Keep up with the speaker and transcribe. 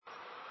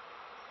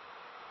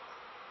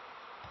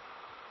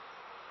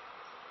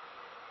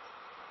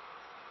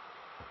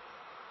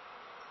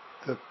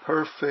the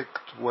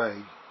perfect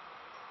way,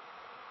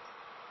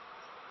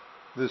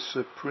 the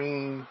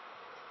supreme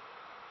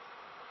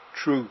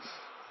truth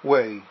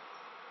way.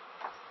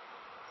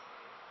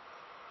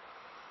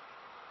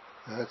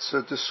 That's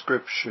a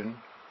description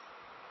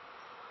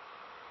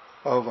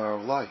of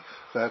our life.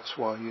 That's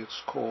why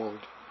it's called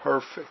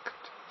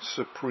perfect,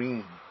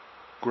 supreme,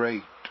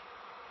 great.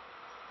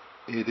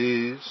 It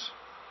is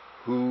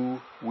who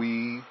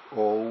we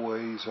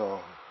always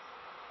are.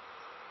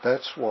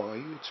 That's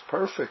why it's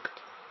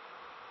perfect,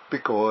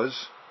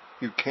 because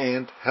you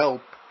can't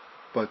help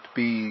but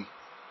be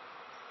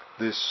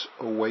this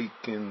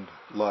awakened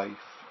life,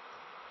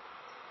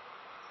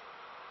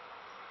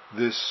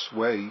 this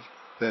way,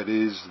 that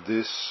is,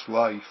 this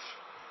life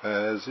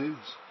as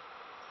is.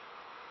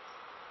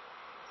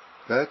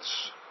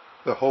 That's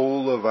the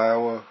whole of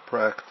our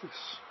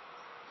practice.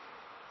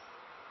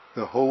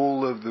 The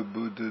whole of the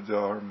Buddha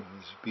Dharma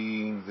is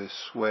being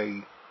this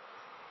way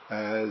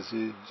as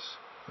is,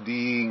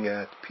 being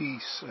at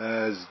peace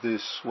as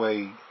this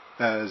way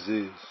as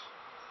is.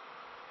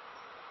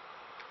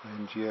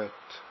 And yet,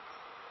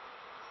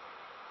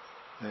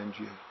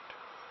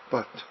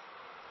 but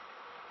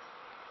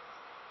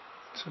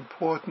it's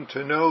important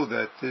to know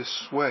that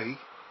this way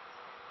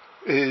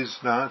is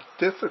not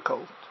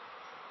difficult.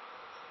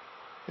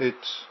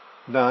 It's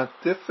not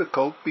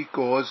difficult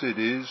because it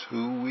is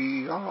who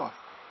we are.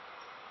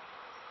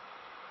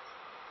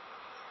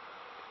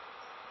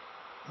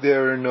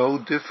 There are no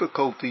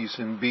difficulties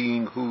in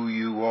being who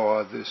you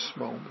are this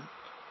moment.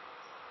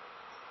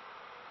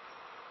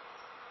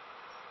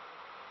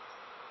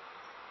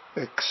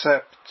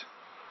 Except,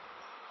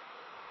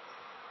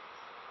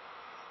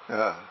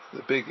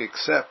 the big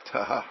except,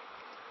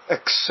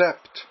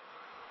 except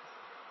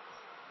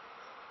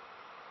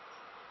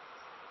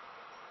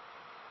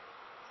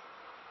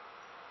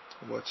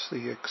what's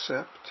the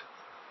except?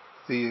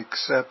 The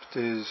except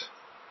is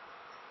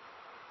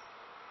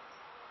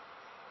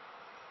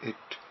it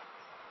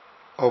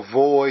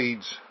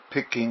avoids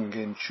picking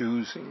and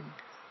choosing.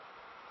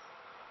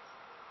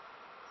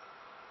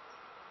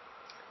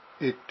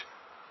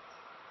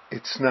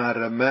 It's not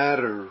a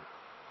matter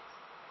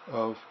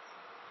of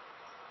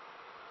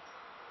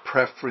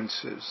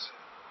preferences,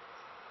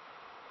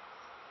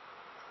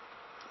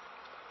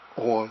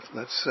 or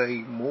let's say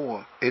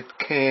more, it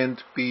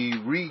can't be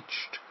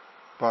reached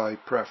by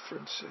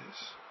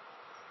preferences.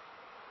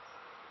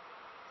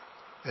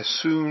 As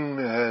soon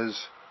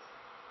as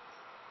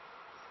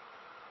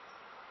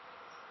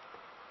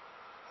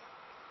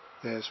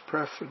there's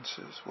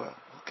preferences, well,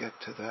 we'll get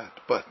to that,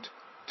 but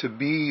to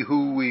be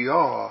who we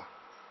are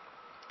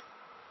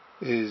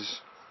is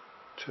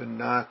to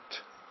not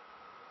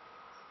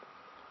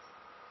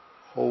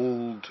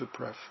hold to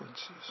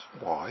preferences.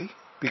 Why?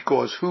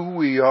 Because who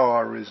we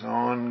are is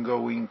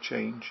ongoing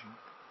changing.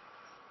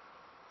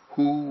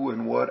 Who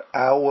and what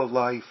our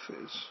life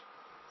is,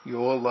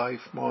 your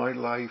life, my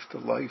life, the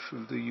life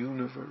of the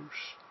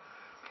universe,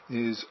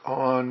 is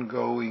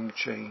ongoing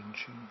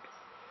changing,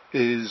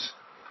 is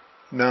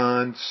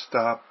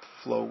non-stop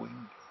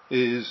flowing,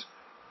 is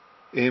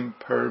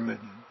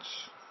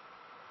impermanence.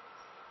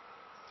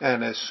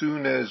 And as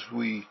soon as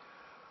we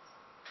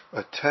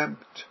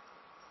attempt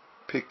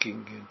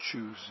picking and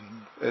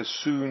choosing, as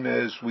soon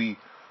as we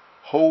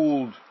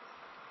hold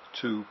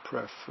to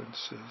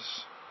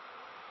preferences,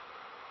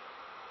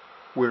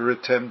 we're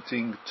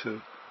attempting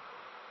to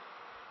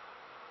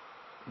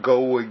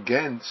go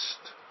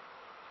against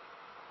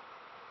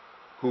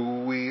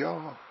who we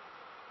are.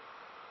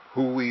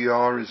 Who we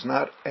are is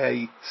not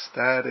a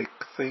static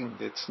thing.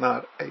 It's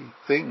not a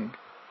thing.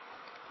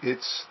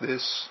 It's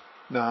this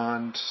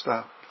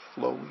non-stop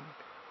flowing.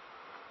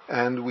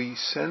 And we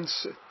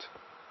sense it.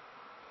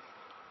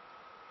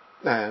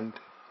 And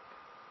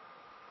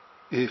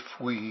if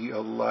we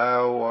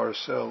allow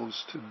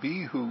ourselves to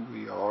be who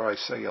we are, I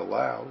say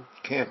allow,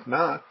 can't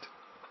not,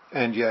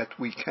 and yet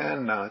we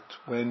cannot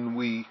when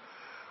we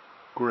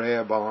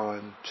grab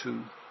on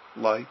to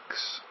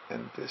likes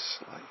and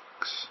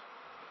dislikes.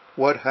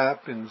 What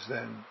happens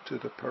then to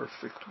the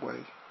perfect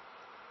way?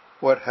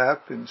 What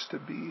happens to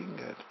being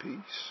at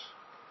peace?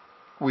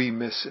 We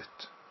miss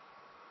it.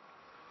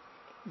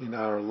 In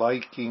our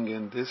liking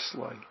and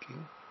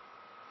disliking,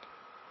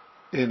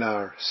 in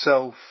our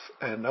self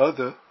and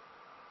other,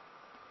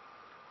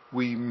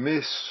 we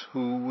miss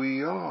who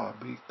we are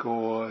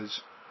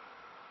because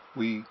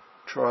we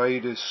try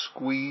to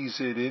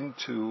squeeze it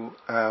into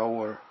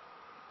our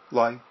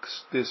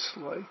likes,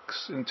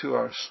 dislikes, into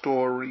our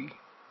story.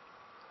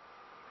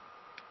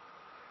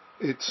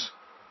 It's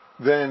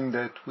then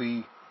that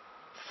we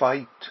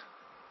fight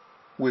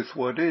with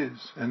what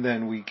is, and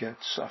then we get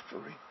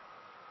suffering.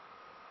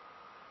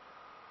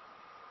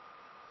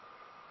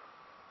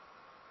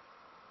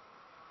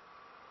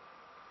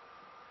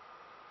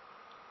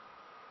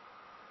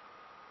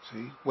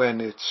 See,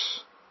 when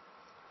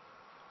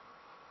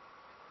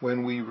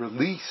we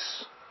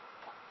release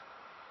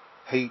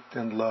hate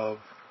and love,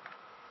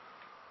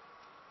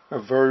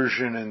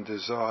 aversion and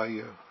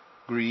desire,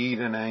 greed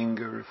and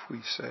anger, if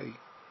we say,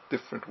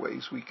 different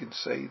ways we can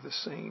say the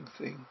same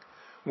thing.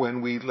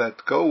 when we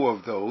let go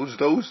of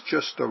those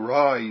just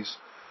arise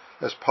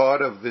as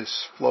part of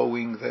this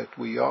flowing that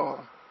we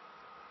are.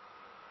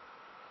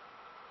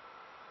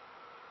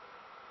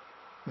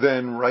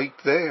 Then right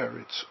there,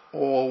 it's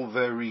all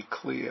very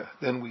clear.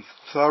 Then we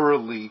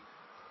thoroughly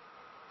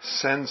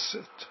sense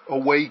it,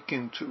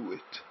 awaken to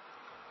it,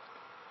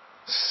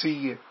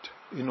 see it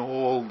in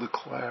all the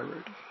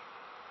clarity.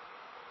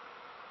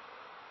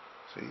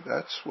 See,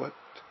 that's what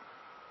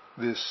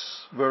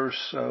this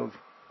verse of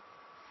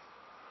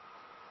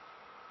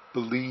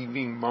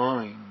believing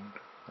mind,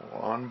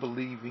 or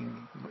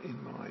unbelieving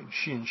in mind,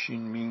 Shin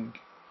Shin Ming,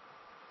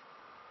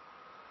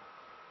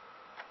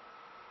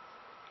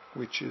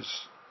 which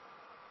is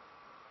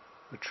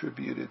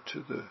attributed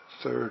to the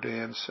third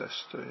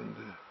ancestor in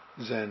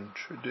the Zen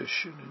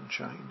tradition in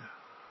China.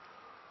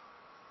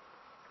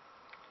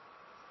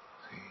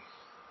 See,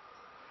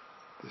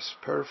 this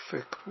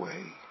perfect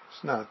way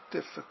is not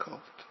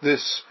difficult.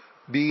 This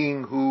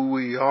being who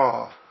we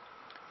are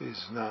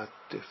is not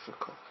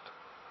difficult.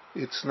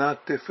 It's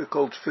not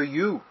difficult for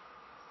you.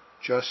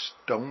 Just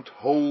don't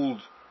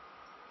hold,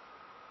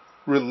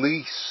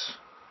 release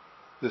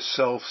the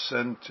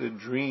self-centered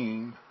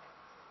dream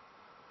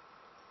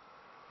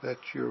that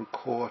you're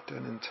caught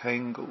and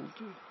entangled,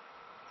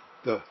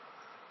 the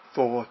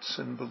thoughts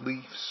and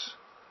beliefs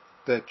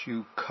that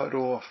you cut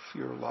off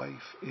your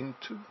life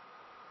into,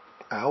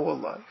 our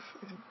life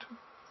into.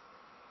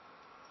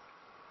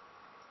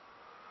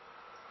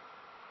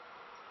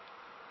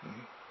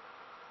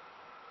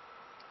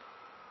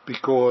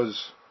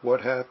 Because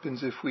what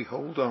happens if we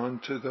hold on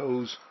to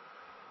those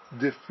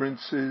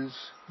differences,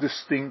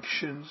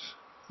 distinctions,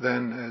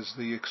 then, as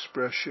the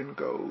expression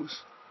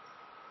goes,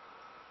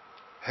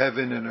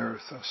 heaven and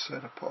earth are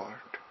set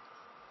apart.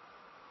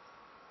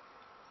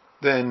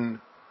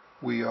 Then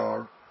we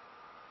are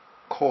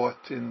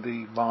caught in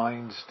the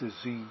mind's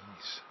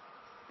disease,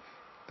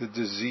 the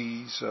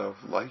disease of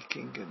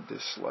liking and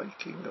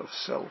disliking of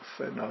self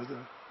and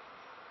other,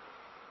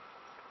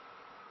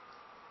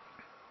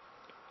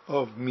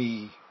 of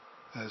me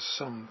as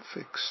some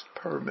fixed,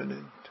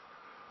 permanent,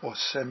 or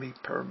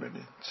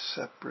semi-permanent,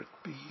 separate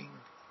being,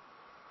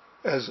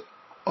 as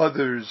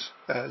others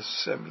as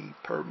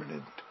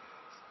semi-permanent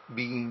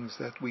beings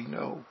that we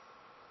know.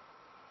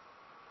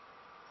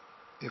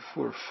 If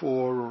we're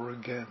for or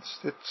against,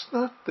 it's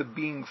not the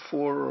being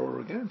for or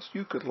against.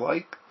 You could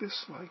like,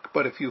 dislike,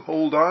 but if you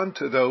hold on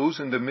to those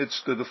in the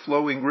midst of the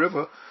flowing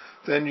river,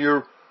 then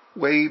you're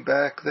way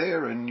back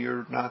there and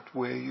you're not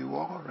where you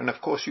are. And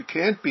of course you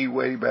can't be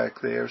way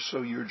back there,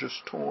 so you're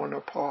just torn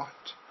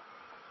apart.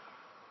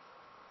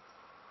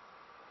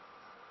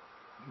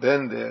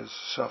 Then there's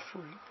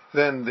suffering.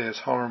 Then there's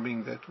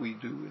harming that we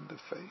do in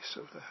the face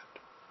of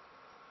that.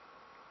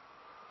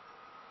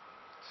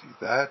 See,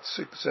 that's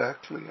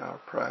exactly our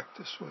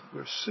practice. When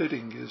we're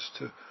sitting is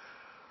to,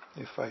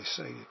 if I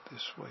say it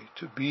this way,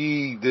 to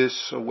be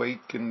this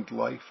awakened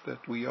life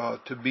that we are,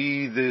 to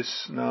be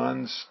this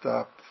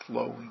non-stop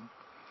flowing,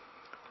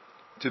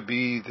 to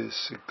be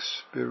this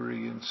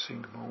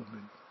experiencing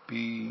moment,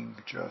 being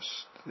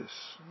just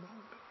this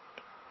moment,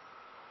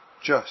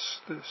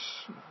 just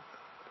this moment,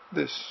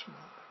 this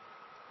moment.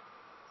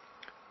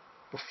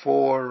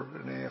 Before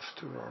and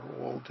after are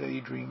all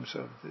daydreams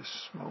of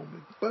this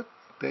moment, but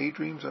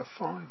daydreams are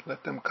fine.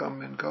 Let them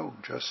come and go.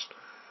 Just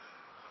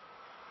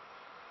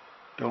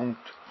don't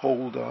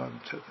hold on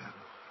to them.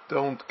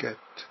 Don't get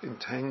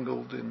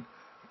entangled in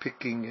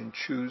picking and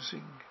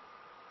choosing,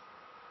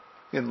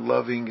 in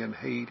loving and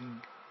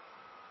hating,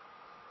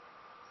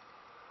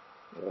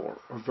 or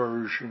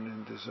aversion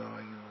and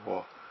desire,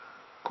 or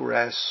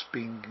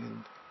grasping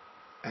and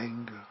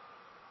anger.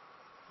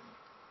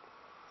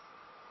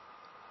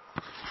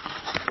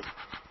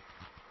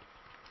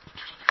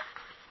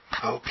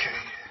 Okay.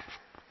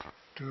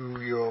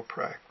 Do your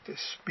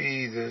practice.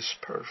 Be this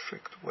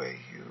perfect way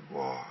you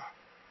are.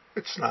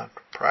 It's not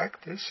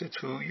practice, it's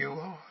who you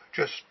are.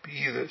 Just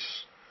be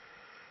this.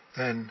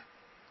 Then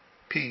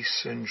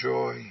peace and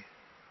joy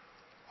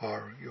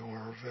are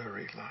your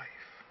very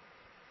life.